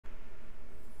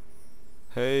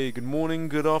Hey, good morning,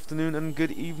 good afternoon and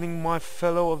good evening my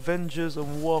fellow Avengers,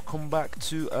 and welcome back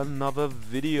to another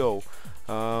video.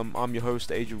 I'm your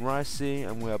host Agent Ricey,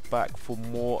 and we are back for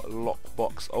more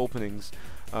Lockbox openings.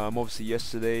 Obviously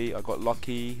yesterday I got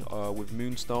lucky with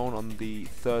Moonstone on the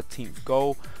 13th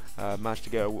goal. Managed to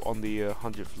get on the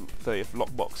 130th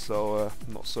Lockbox, so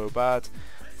not so bad.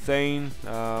 Thane,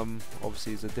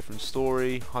 obviously it's a different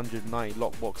story, 190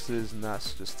 Lockboxes, and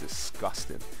that's just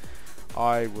disgusting.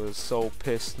 I was so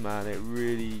pissed, man. It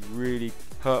really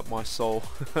hurt my soul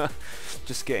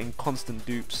just getting constant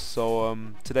dupes. So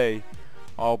today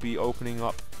I'll be opening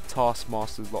up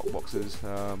Taskmaster's lockboxes.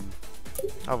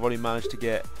 I've already managed to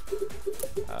get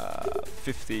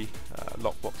 50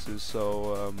 lockboxes,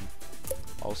 so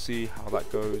I'll see how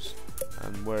that goes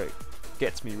and where it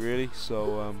gets me really.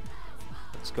 So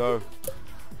let's go.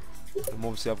 And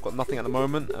obviously I've got nothing at the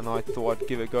moment, and I thought I'd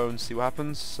give it a go and see what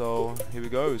happens. So here we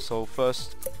go. So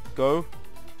first go.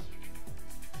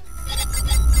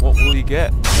 What will you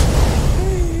get?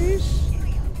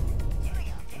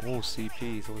 Oh,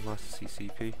 CP. It's always nice to see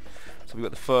CP. So we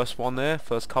got the first one there,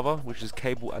 first cover, which is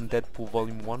Cable and Deadpool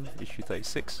Volume 1, issue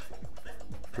 36.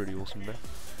 Pretty awesome there.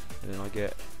 And then I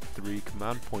get 3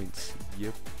 command points.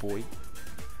 Yeah, boy.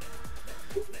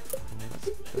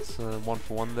 That's 1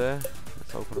 for 1 there.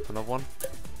 Let's open up another one.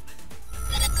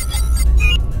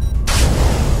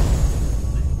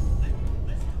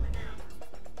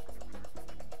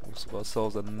 Also got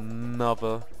ourselves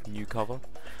another new cover.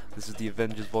 This is the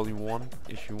Avengers Volume 1,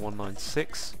 issue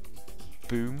 196.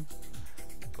 Boom.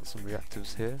 Got some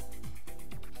reactives here.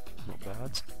 Not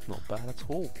bad. Not bad at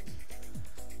all.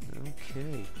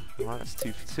 Okay. Alright, that's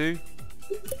 2 for 2.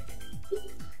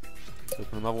 Let's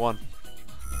open another one.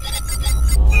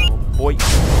 Oh boy.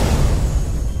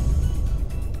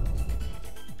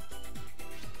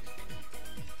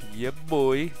 Yeah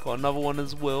boy, got another one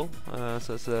as well.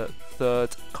 So it's a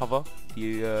third cover,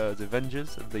 the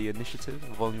Avengers, the Initiative,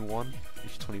 Volume 1,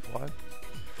 issue 25.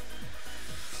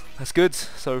 That's good,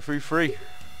 so 3-3.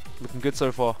 Looking good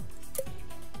so far.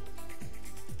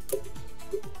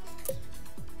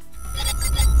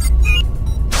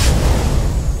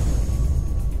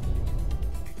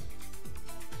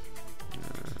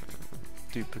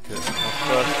 Duplicate. My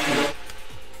first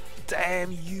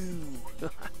damn you!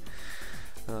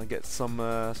 Get some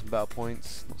battle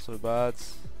points, not so bad.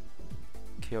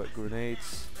 Chaotic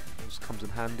grenades, which comes in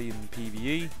handy in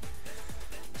PvE.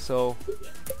 So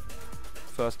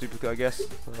first duplicate, I guess.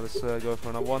 So let's go for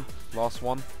another one. Last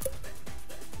one.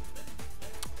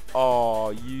 Oh,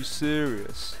 are you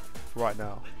serious? Right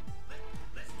now.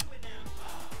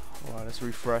 Alright, let's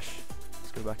refresh.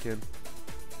 Let's go back in.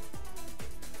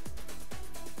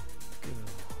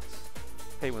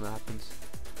 Hate when that happens.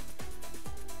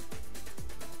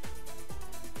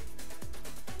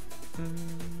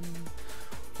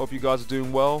 Hope you guys are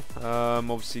doing well.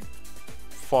 Obviously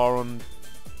far on,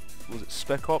 was it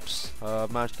Spec Ops?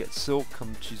 Managed to get Silk,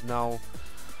 and she's now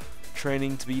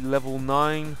training to be level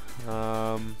 9.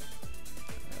 I've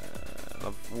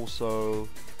also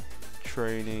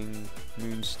training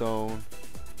Moonstone,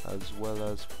 as well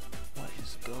as, what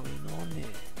is going on here?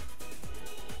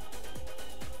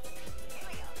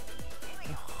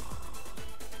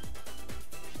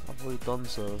 I've already done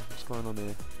so. What's going on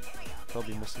here? I'll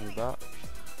be messing with that.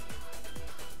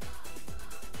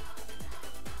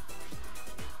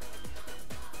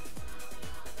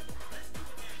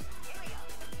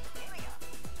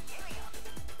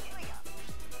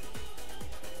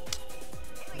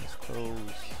 Let's close.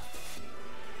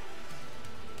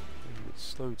 A bit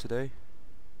slow today.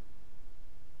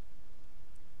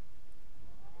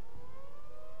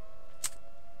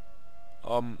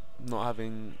 I'm not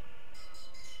having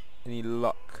any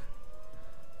luck.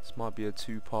 This might be a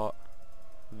 2-part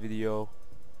video.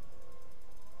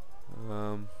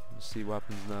 Let's see what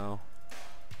happens now.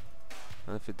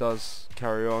 And if it does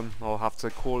carry on, I'll have to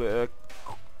call it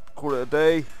a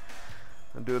day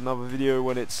and do another video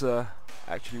when it's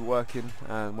actually working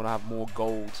and when I have more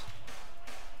gold.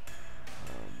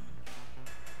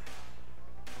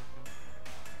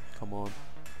 Come on.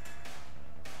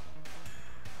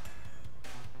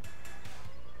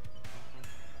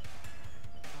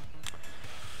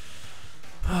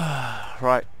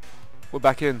 Right, we're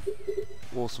back in.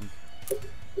 Awesome.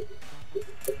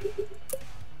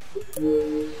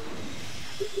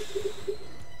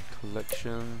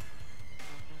 Collection.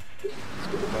 Let's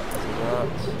go back to that.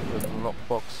 Open lock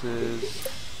boxes.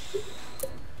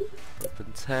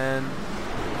 Open 10.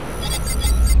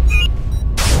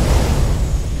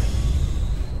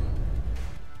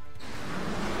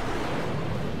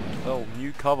 Oh,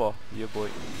 new cover. Yeah, boy.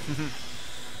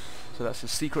 So that's the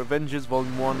Secret Avengers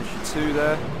Volume 1 Issue 2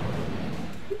 there.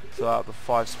 So out of the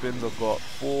 5 spins I've got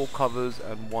 4 covers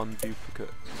and 1 duplicate.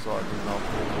 So I mean I'll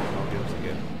pull one and I'll give it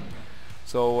again.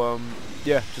 So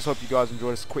yeah, just hope you guys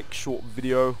enjoy this quick short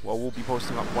video. Well, we'll be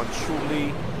posting up one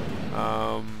shortly.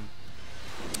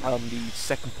 The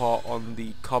second part on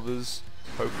the covers.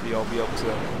 Hopefully I'll be able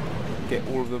to get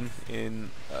all of them in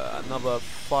another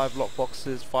 5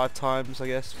 lockboxes, 5 times I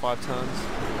guess, 5 turns.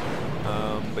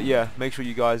 But yeah, make sure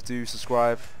you guys do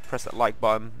subscribe, press that like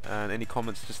button, and any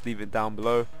comments just leave it down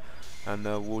below, and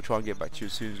we'll try and get back to you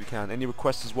as soon as we can. Any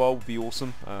requests as well would be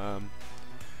awesome.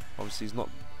 Obviously there's not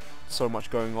so much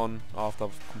going on after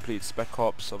I've completed Spec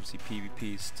Ops. Obviously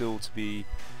PvP is still to be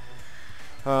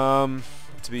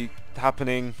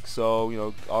happening, so you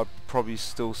know I'd probably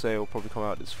still say it'll probably come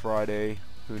out this Friday.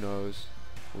 Who knows?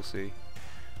 We'll see.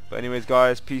 But anyways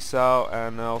guys, peace out,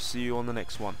 and I'll see you on the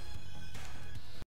next one.